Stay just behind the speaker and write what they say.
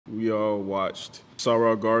We all watched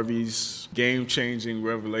Sarah Garvey's game-changing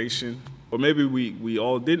revelation. Or maybe we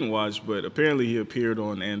all didn't watch, but apparently he appeared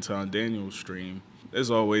on Anton Daniels' stream.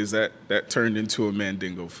 As always, that turned into a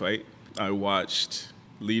Mandingo fight. I watched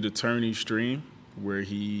Lead Attorney stream, where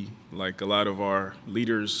he, like a lot of our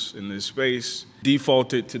leaders in this space,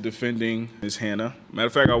 defaulted to defending Ms. Hannah. Matter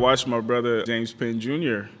of fact, I watched my brother James Penn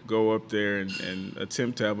Jr. go up there and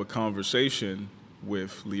attempt to have a conversation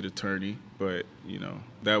with lead attorney, but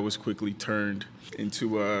that was quickly turned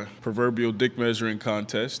into a proverbial dick measuring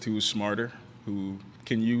contest. Who was smarter, who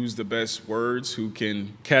can use the best words, who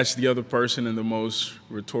can catch the other person in the most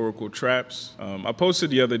rhetorical traps. I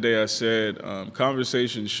posted the other day, I said,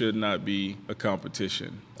 conversation should not be a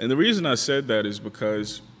competition. And the reason I said that is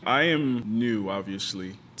because I am new,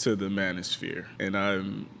 obviously, to the manosphere.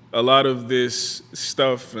 And a lot of this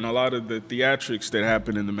stuff and a lot of the theatrics that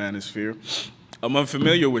happen in the manosphere, I'm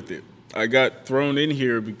unfamiliar with it. I got thrown in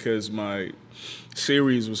here because my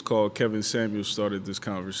series was called Kevin Samuels Started This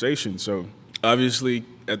Conversation. So obviously,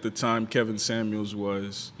 at the time, Kevin Samuels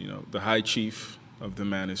was, the high chief of the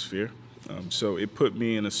manosphere. So it put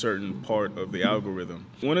me in a certain part of the algorithm.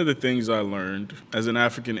 One of the things I learned as an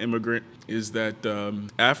African immigrant is that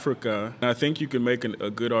Africa, I think you can make a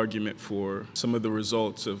good argument for some of the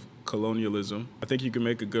results of colonialism. I think you can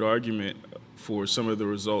make a good argument for some of the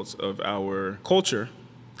results of our culture,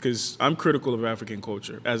 because I'm critical of African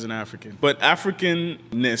culture as an African. But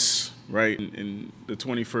Africanness, right, in the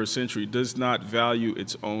 21st century does not value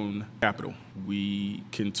its own capital. We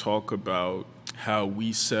can talk about how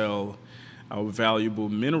we sell our valuable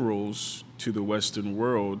minerals to the Western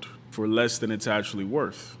world for less than it's actually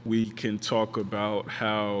worth. We can talk about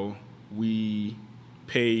how we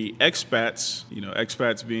pay expats,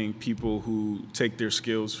 expats being people who take their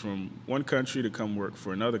skills from one country to come work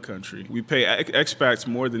for another country. We pay expats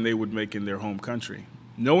more than they would make in their home country,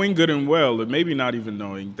 knowing good and well, or maybe not even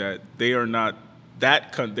knowing that they are not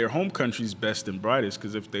their home country's best and brightest,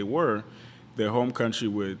 because if they were, their home country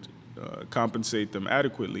would compensate them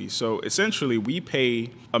adequately. So essentially, we pay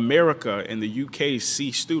America and the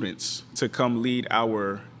UKC students to come lead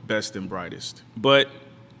our best and brightest. But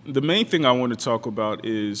the main thing I want to talk about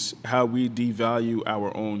is how we devalue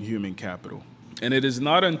our own human capital. And it is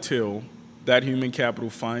not until that human capital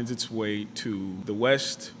finds its way to the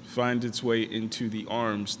West, finds its way into the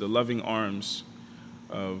loving arms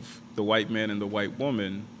of the white man and the white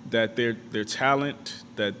woman, that their talent,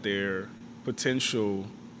 that their potential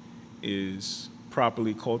is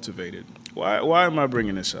properly cultivated. Why am I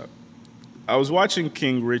bringing this up? I was watching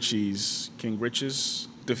King Rich's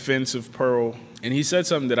defense of Pearl, and he said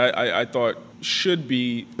something that I thought should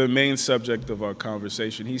be the main subject of our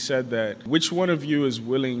conversation. He said that, which one of you is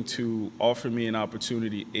willing to offer me an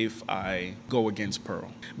opportunity if I go against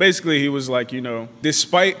Pearl? Basically, he was like,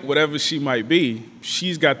 despite whatever she might be,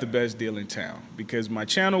 she's got the best deal in town, because my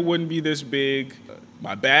channel wouldn't be this big,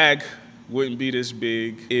 my bag wouldn't be this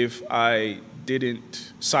big if I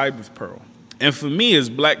didn't side with Pearl. And for me, as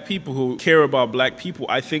black people who care about black people,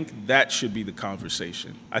 I think that should be the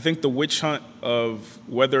conversation. I think the witch hunt of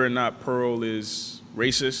whether or not Pearl is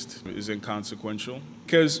racist is inconsequential.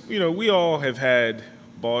 Because, we all have had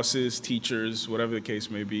bosses, teachers, whatever the case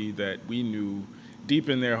may be, that we knew deep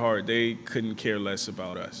in their heart they couldn't care less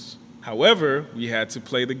about us. However, we had to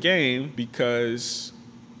play the game because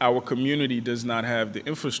our community does not have the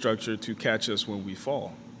infrastructure to catch us when we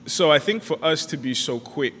fall. So I think for us to be so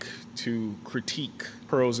quick to critique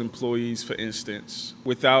Pearl's employees, for instance,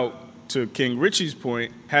 without, to King Richie's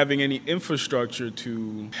point, having any infrastructure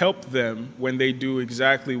to help them when they do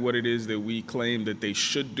exactly what it is that we claim that they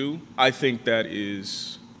should do, I think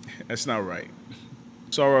that's not right.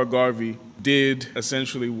 Sarah Garvey did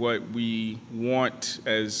essentially what we want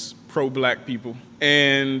as pro-black people.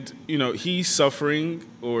 And, he's suffering,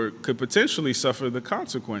 or could potentially suffer, the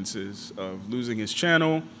consequences of losing his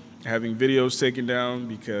channel, having videos taken down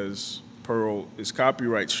because Pearl is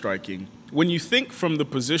copyright striking. When you think from the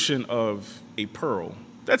position of a Pearl,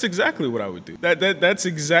 that's exactly what I would do. That's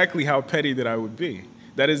exactly how petty that I would be.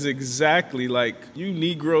 That is exactly like, you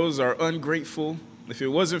Negroes are ungrateful. If it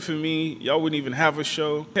wasn't for me, y'all wouldn't even have a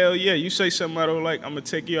show. Hell yeah, you say something I don't like, I'm gonna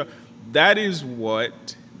take you out. That is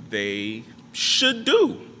what they should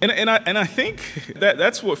do. And I think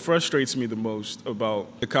that's what frustrates me the most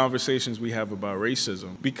about the conversations we have about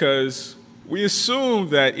racism, because we assume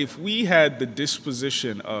that if we had the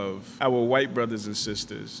disposition of our white brothers and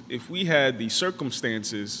sisters, if we had the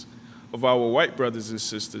circumstances of our white brothers and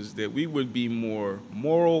sisters, that we would be more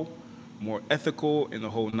moral, more ethical, in the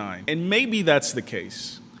whole nine. And maybe that's the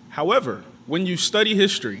case. However, when you study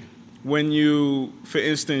history, When you, for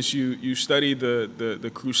instance, you study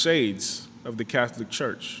the Crusades of the Catholic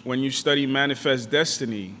Church, when you study Manifest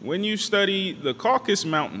Destiny, when you study the Caucasus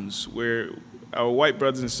Mountains, where our white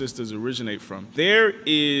brothers and sisters originate from, there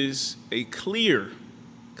is a clear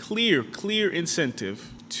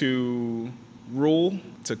incentive to rule,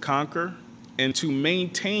 to conquer, and to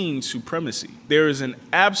maintain supremacy. There is an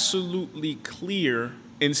absolutely clear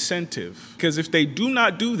incentive, because if they do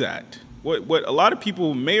not do that, what a lot of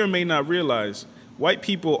people may or may not realize, white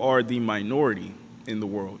people are the minority in the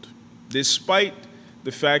world. Despite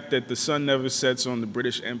the fact that the sun never sets on the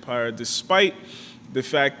British Empire, despite the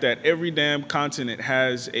fact that every damn continent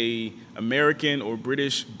has a American or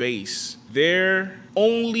British base, their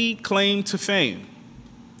only claim to fame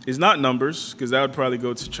is not numbers, because that would probably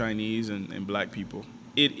go to Chinese and black people.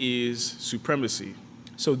 It is supremacy.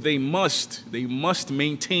 So they must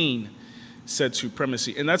maintain said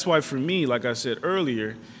supremacy. And that's why for me, like I said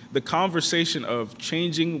earlier, the conversation of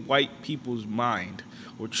changing white people's mind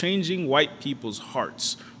or changing white people's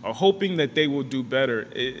hearts or hoping that they will do better,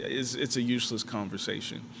 it's a useless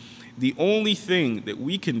conversation. The only thing that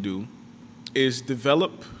we can do is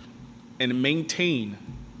develop and maintain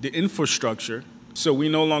the infrastructure so we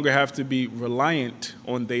no longer have to be reliant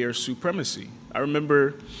on their supremacy. I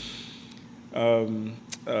remember,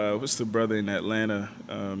 what's the brother in Atlanta?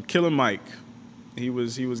 Killer Mike. He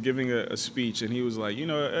was giving a speech, and he was like, you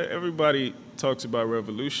know, everybody talks about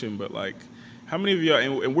revolution, but like, how many of y'all,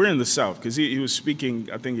 and we're in the South, because he was speaking,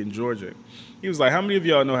 I think, in Georgia. He was like, how many of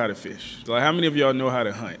y'all know how to fish? Like, how many of y'all know how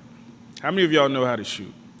to hunt? How many of y'all know how to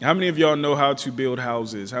shoot? How many of y'all know how to build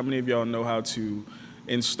houses? How many of y'all know how to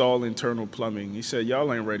install internal plumbing? He said,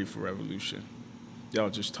 y'all ain't ready for revolution. Y'all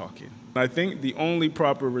just talking. I think the only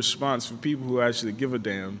proper response for people who actually give a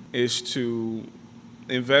damn is to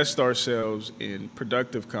invest ourselves in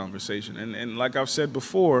productive conversation. And like I've said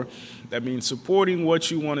before, that means supporting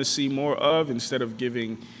what you want to see more of instead of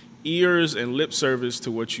giving ears and lip service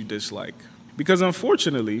to what you dislike. Because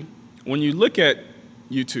unfortunately, when you look at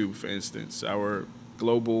YouTube, for instance, our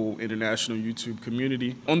global international YouTube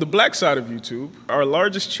community, on the black side of YouTube, our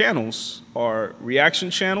largest channels are reaction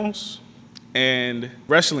channels and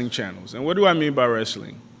wrestling channels. And what do I mean by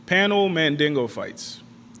wrestling? Panel Mandingo fights.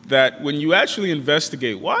 That when you actually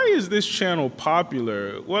investigate, why is this channel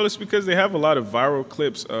popular? Well, it's because they have a lot of viral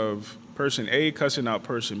clips of person A cussing out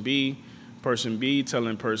person B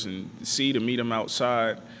telling person C to meet him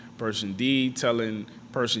outside, person D telling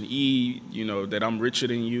person E, you know, that I'm richer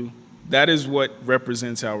than you. That is what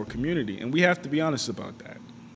represents our community, and we have to be honest about that.